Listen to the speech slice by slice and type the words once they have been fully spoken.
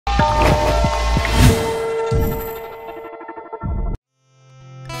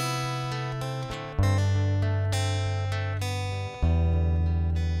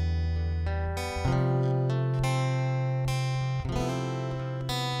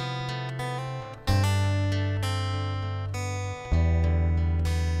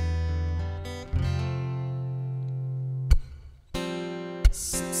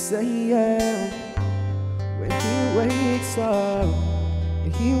a.m. when he wakes up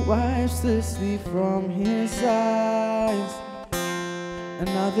and he wipes the sleep from his eyes.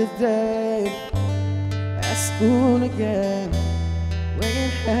 Another day at school again,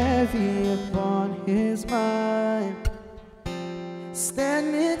 weighing heavy upon his mind.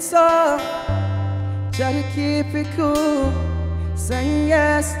 Standing tall, try to keep it cool, saying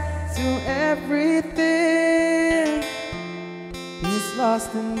yes to everything. He's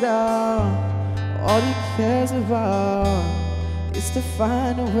lost and down, all he cares about is to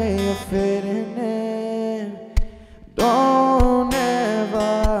find a way of fitting in. Don't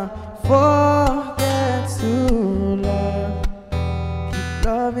ever forget to love, keep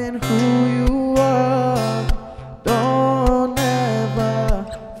loving who you are. Don't ever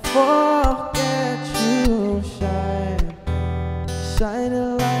forget you shine,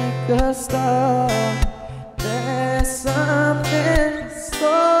 shining like a star. There's something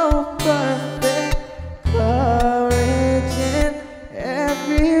so perfect, courage in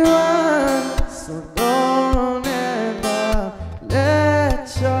everyone. So don't ever let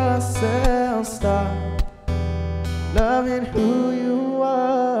yourself stop loving who you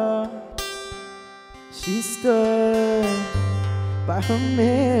are. She stood by her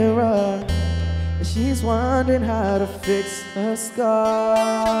mirror and she's wondering how to fix her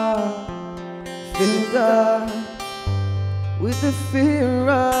scar. Filled up with the fear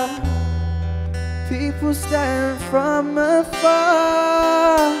of people staring from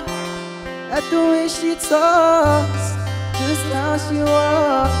afar at the way she talks, just how she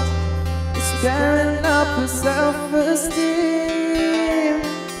walks. It's tearing up her self-esteem.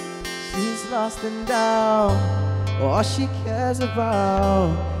 She's lost and down, all she cares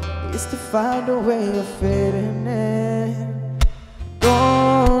about is to find a way of fitting in.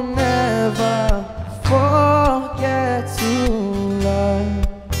 Don't ever forget to love,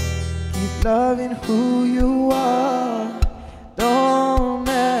 keep loving who you are. Don't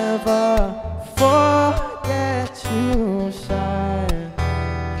ever forget you shine,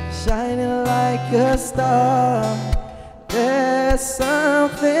 shining like a star. There's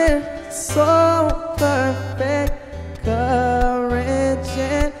something so perfect, courage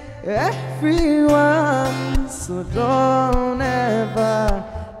in everyone. So don't ever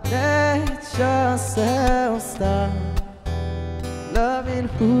let yourself stop loving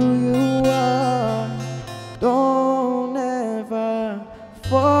who you are. Don't ever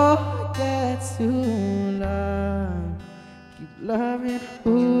forget to love, keep loving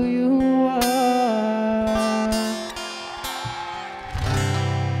who you are.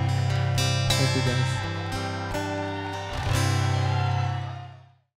 Thank you guys.